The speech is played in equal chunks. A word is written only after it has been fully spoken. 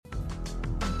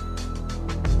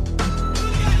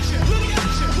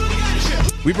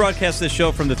We broadcast this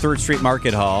show from the 3rd Street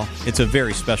Market Hall. It's a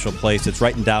very special place. It's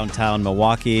right in downtown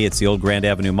Milwaukee. It's the old Grand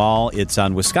Avenue Mall. It's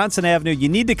on Wisconsin Avenue. You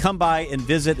need to come by and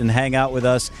visit and hang out with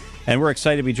us. And we're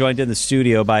excited to be joined in the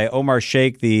studio by Omar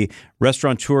Shaikh, the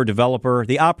restaurateur, developer,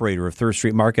 the operator of 3rd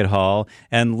Street Market Hall,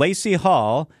 and Layce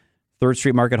Hall, 3rd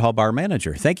Street Market Hall bar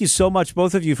manager. Thank you so much,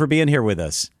 both of you, for being here with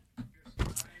us.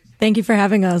 Thank you for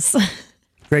having us.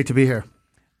 Great to be here.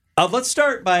 Let's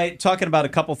start by talking about a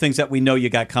couple things that we know you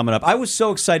got coming up. I was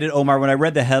so excited, Omar, when I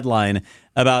read the headline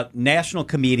about national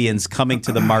comedians coming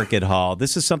to the Market Hall.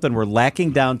 This is something we're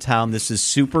lacking downtown. This is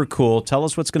super cool. Tell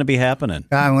us what's going to be happening.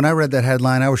 When I read that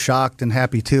headline, I was shocked and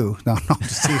happy, too. No, I'm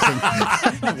just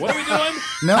teasing. What are we doing?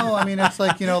 No, I mean, it's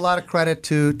like, a lot of credit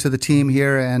to the team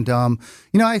here. And,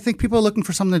 I think people are looking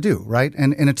for something to do, right?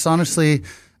 And it's honestly,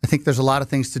 I think there's a lot of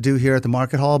things to do here at the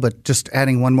Market Hall, but just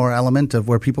adding one more element of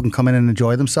where people can come in and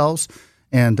enjoy themselves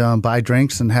and buy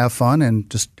drinks and have fun and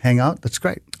just hang out. That's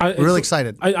great. We're really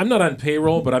excited. I'm not on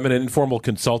payroll, but I'm an informal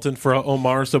consultant for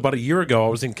Omar. So about a year ago, I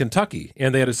was in Kentucky,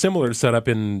 and they had a similar setup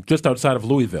in just outside of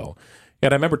Louisville.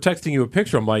 And I remember texting you a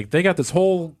picture. I'm like, they got this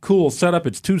whole cool setup.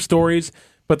 It's 2 stories,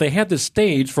 but they had this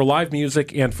stage for live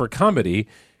music and for comedy.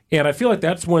 And I feel like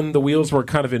that's when the wheels were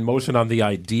kind of in motion on the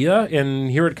idea,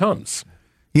 and here it comes.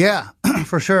 Yeah,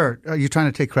 for sure. Are you trying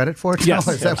to take credit for it? Yes,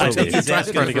 No, is that what I think he's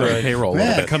asking trying to get a payroll.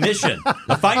 a commission,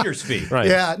 a finder's fee. Right.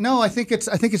 Yeah, no, I think it's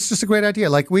just a great idea.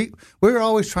 Like we're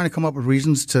always trying to come up with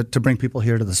reasons to bring people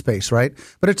here to the space, right?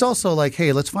 But it's also like,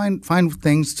 hey, let's find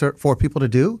things for people to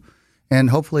do. And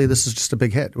hopefully this is just a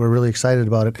big hit. We're really excited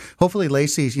about it. Hopefully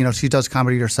Layce, she does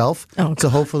comedy herself. Oh, so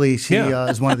hopefully she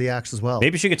is one of the acts as well.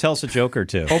 Maybe she could tell us a joke or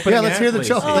two. Let's hear the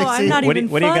joke. Oh, I'm not What even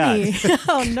do you funny. got?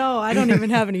 Oh, no, I don't even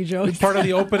have any jokes. Part of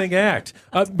the opening act.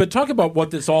 But talk about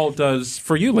what this all does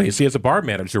for you, Layce, as a bar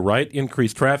manager, right?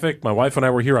 Increased traffic. My wife and I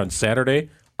were here on Saturday.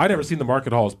 I'd never seen the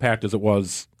Market Hall as packed as it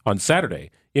was on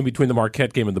Saturday, in between the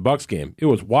Marquette game and the Bucks game. It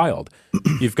was wild.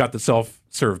 You've got the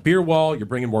self-serve beer wall. You're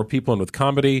bringing more people in with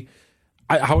comedy.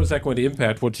 How is that going to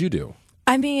impact what you do?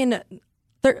 I mean,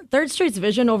 Third Street's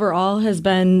vision overall has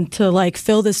been to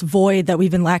fill this void that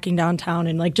we've been lacking downtown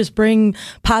and just bring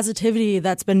positivity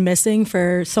that's been missing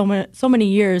for so many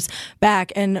years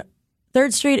back. And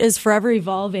Third Street is forever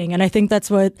evolving. And I think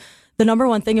that's what the number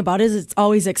one thing about it is it's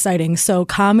always exciting. So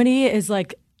comedy is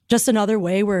just another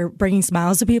way we're bringing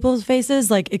smiles to people's faces,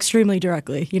 extremely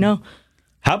directly,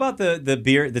 How about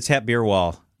the tap beer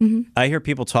wall? Mm-hmm. I hear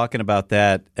people talking about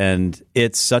that, and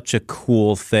it's such a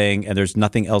cool thing, and there's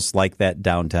nothing else like that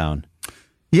downtown.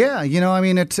 Yeah,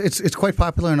 it's quite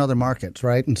popular in other markets,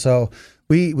 right? And so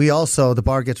we also, the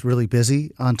bar gets really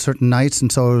busy on certain nights,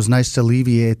 and so it was nice to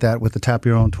alleviate that with the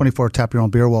 24 tap your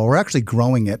own beer wall. We're actually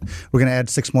growing it. We're going to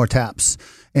add 6 more taps.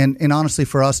 And honestly,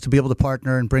 for us to be able to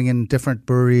partner and bring in different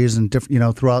breweries and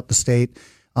throughout the state,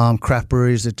 craft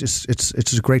breweries,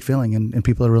 it's a great feeling, and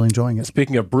people are really enjoying it.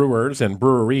 Speaking of brewers and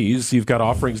breweries, you've got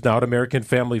offerings now at American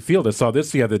Family Field. I saw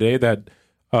this the other day that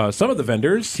some of the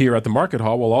vendors here at the Market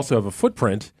Hall will also have a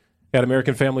footprint at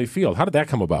American Family Field. How did that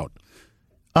come about?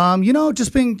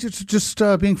 Just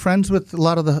being friends with a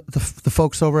lot of the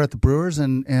folks over at the Brewers,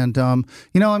 and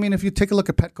if you take a look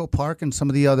at Petco Park and some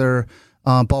of the other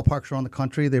ballparks around the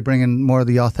country, they bring in more of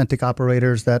the authentic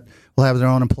operators that will have their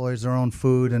own employees, their own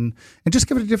food, and just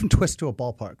give it a different twist to a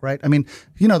ballpark, right? I mean,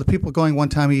 the people going one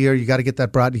time a year, you got to get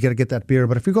that brat, you got to get that beer.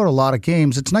 But if you go to a lot of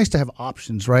games, it's nice to have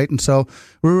options, right? And so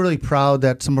we're really proud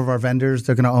that some of our vendors,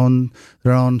 they're going to own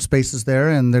their own spaces there,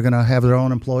 and they're going to have their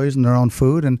own employees and their own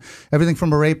food, and everything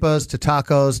from arepas to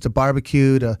tacos to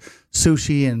barbecue to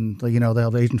sushi, and they'll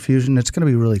have Asian fusion. It's going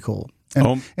to be really cool.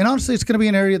 And honestly, it's going to be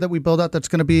an area that we build out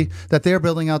that they're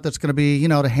building out that's going to be,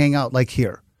 to hang out like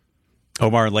here.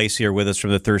 Omar and Layce are with us from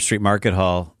the 3rd Street Market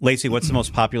Hall. Layce, what's the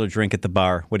most popular drink at the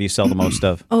bar? What do you sell the most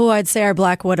of? Oh, I'd say our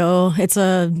Black Widow. It's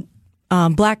a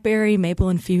blackberry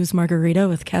maple-infused margarita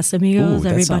with Casamigos. Ooh,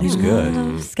 that sounds good.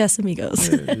 Loves Casamigos.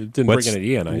 Didn't bring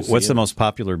any in. What's the most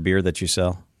popular beer that you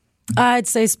sell? I'd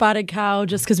say Spotted Cow,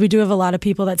 just because we do have a lot of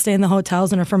people that stay in the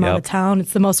hotels and are from out of town.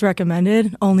 It's the most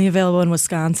recommended, only available in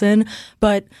Wisconsin.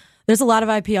 But there's a lot of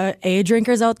IPA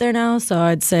drinkers out there now, so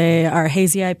I'd say our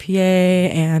Hazy IPA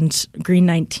and Green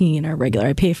 19, our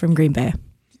regular IPA from Green Bay.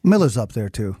 Miller's up there,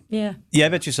 too. Yeah. Yeah, I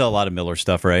bet you sell a lot of Miller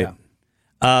stuff, right?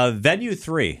 Yeah. Venue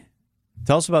 3.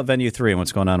 Tell us about Venue 3 and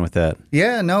what's going on with that.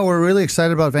 Yeah, no, we're really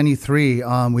excited about Venue 3.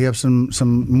 We have some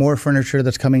more furniture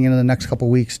that's coming in the next couple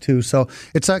of weeks, too. So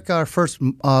it's like our first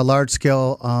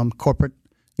large-scale corporate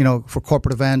for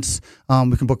corporate events.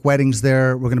 We can book weddings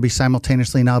there. We're going to be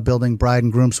simultaneously now building bride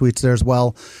and groom suites there as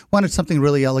well. Wanted something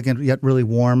really elegant yet really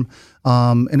warm,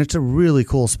 and it's a really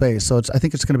cool space. So I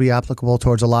think it's going to be applicable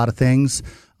towards a lot of things.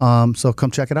 So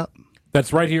come check it out.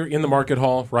 That's right here in the Market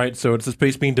Hall, right? So it's a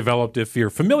space being developed, if you're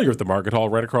familiar with the Market Hall,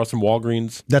 right across from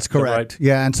Walgreens. That's correct. Right?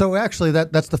 Yeah, and so actually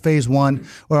that's the phase one.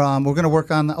 Where, we're going to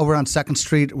work on over on 2nd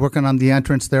Street, working on the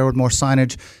entrance there with more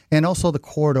signage, and also the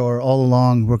corridor all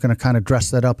along. We're going to kind of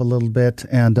dress that up a little bit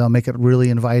and make it really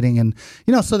inviting, and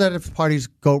so that if parties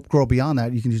grow beyond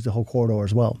that, you can use the whole corridor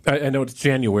as well. I know it's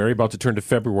January, about to turn to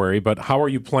February, but how are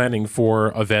you planning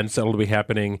for events that will be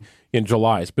happening in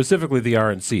July, specifically the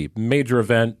RNC? Major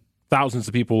event. Thousands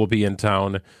of people will be in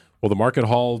town. Will the Market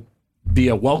Hall be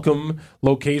a welcome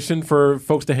location for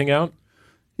folks to hang out?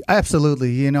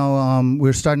 Absolutely.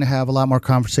 We're starting to have a lot more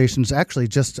conversations. Actually,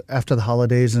 just after the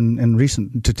holidays and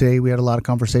recent today, we had a lot of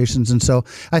conversations. And so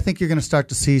I think you're going to start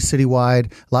to see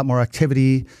citywide a lot more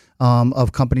activity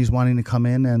of companies wanting to come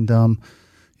in and,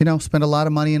 spend a lot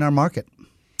of money in our market.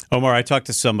 Omar, I talked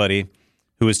to somebody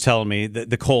who was telling me that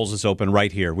the Kohl's is open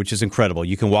right here, which is incredible.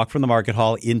 You can walk from the Market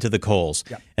Hall into the Kohl's.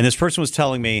 Yep. And this person was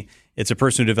telling me it's a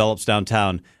person who develops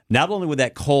downtown. Not only would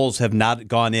that Kohl's have not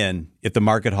gone in if the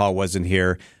Market Hall wasn't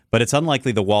here, but it's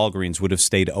unlikely the Walgreens would have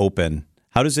stayed open.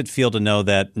 How does it feel to know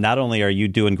that not only are you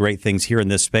doing great things here in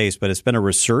this space, but it's been a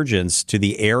resurgence to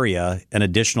the area and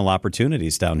additional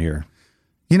opportunities down here?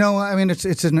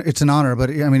 It's an honor, but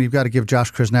you've got to give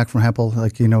Josh Krisnak from Hempel,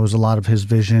 it was a lot of his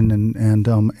vision and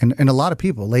a lot of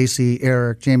people, Layce,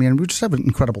 Eric, Jamie, and we just have an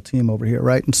incredible team over here,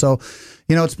 right? And so,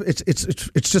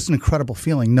 it's just an incredible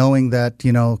feeling knowing that,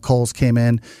 Kohl's came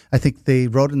in. I think they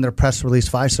wrote in their press release,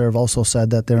 Fiserv also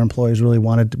said that their employees really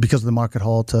wanted, because of the Market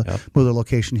Hall, to move their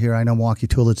location here. I know Milwaukee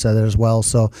Tool had said that as well.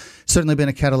 So certainly been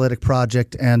a catalytic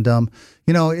project, and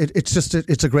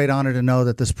it's a great honor to know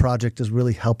that this project is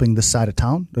really helping this side of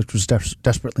town, which was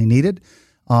desperately needed.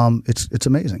 It's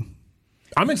amazing.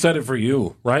 I'm excited for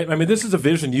you, right? This is a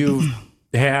vision you've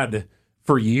had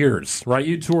for years, right?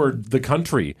 You toured the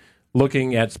country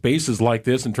looking at spaces like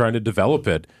this and trying to develop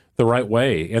it the right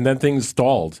way. And then things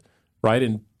stalled, right,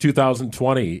 in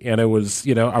 2020. And it was,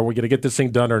 are we going to get this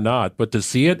thing done or not? But to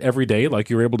see it every day, like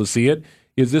you were able to see it,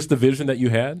 is this the vision that you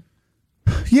had?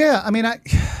 Yeah,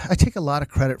 I take a lot of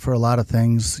credit for a lot of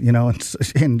things,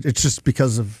 and it's just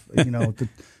because of,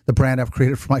 the brand I've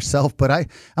created for myself. But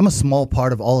I'm a small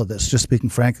part of all of this, just speaking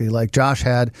frankly. Like Josh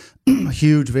had a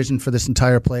huge vision for this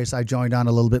entire place. I joined on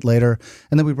a little bit later,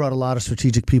 and then we brought a lot of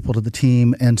strategic people to the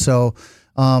team. And so,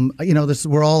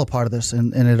 we're all a part of this,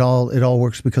 and it all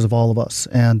works because of all of us.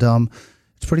 And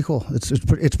it's pretty cool.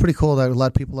 It's pretty cool that a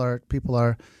lot of people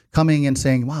are coming and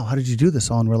saying, "Wow, how did you do this?"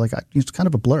 All, and we're like, it's kind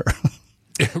of a blur.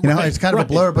 It's kind of a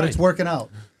blur, but it's working out.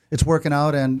 It's working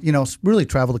out, and really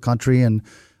traveled the country and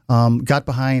got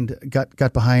behind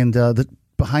the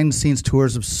behind the scenes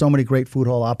tours of so many great food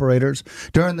hall operators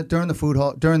during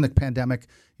the pandemic.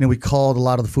 We called a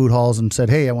lot of the food halls and said,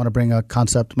 "Hey, I want to bring my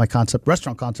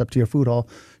restaurant concept to your food hall.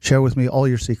 Share with me all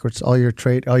your secrets, all your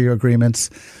trade, all your agreements,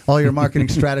 all your marketing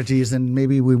strategies." And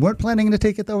maybe we weren't planning to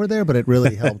take it over there, but it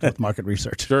really helped with market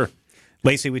research. Sure.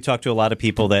 Layce, we talk to a lot of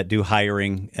people that do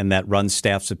hiring and that run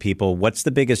staffs of people. What's the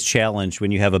biggest challenge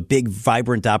when you have a big,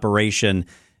 vibrant operation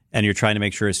and you're trying to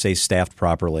make sure it stays staffed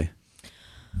properly?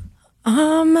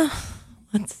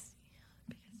 Let's see.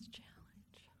 Biggest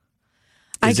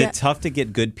challenge. Is it tough to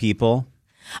get good people?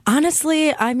 Honestly,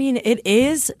 it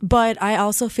is, but I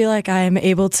also feel like I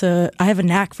have a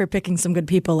knack for picking some good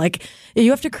people. Like, you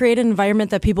have to create an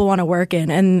environment that people want to work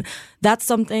in. And that's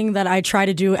something that I try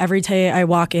to do every day I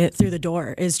walk it through the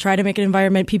door, is try to make an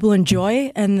environment people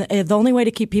enjoy. And the only way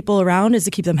to keep people around is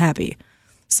to keep them happy.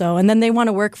 So, and then they want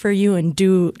to work for you and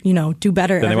do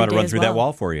better. Then they want to run through through that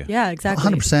wall for you. Yeah,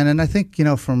 exactly. 100%. And I think,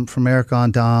 from Eric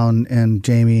on down, and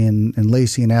Jamie and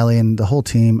Layce and Allie and the whole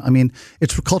team,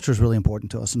 culture is really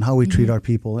important to us and how we treat our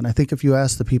people. And I think if you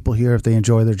ask the people here if they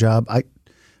enjoy their job,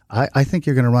 I think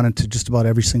you're going to run into just about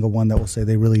every single one that will say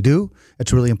they really do.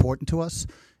 It's really important to us.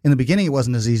 In the beginning, it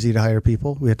wasn't as easy to hire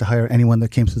people. We had to hire anyone that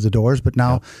came through the doors. But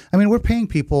now, we're paying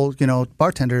people,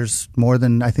 bartenders more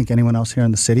than I think anyone else here in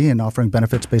the city, and offering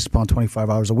benefits based upon 25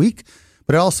 hours a week.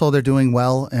 But also, they're doing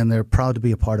well, and they're proud to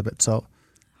be a part of it. So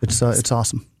it's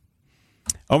awesome.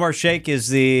 Omar Shaikh is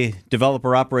the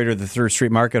developer operator of the 3rd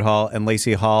Street Market Hall, and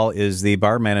Layce Hall is the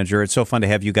bar manager. It's so fun to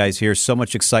have you guys here. So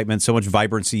much excitement, so much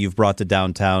vibrancy you've brought to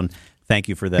downtown. Thank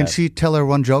you for that. Can she tell her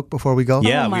one joke before we go?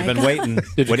 Yeah, we've been waiting.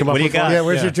 What do you got? Yeah,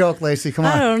 where's your joke, Layce? Come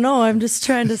on. I don't know. I'm just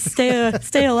trying to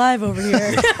stay alive over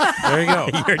here. There you go.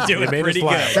 You're doing pretty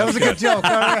good. That was a good joke.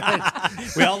 All right.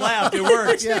 We all laughed. It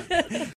worked. Yeah.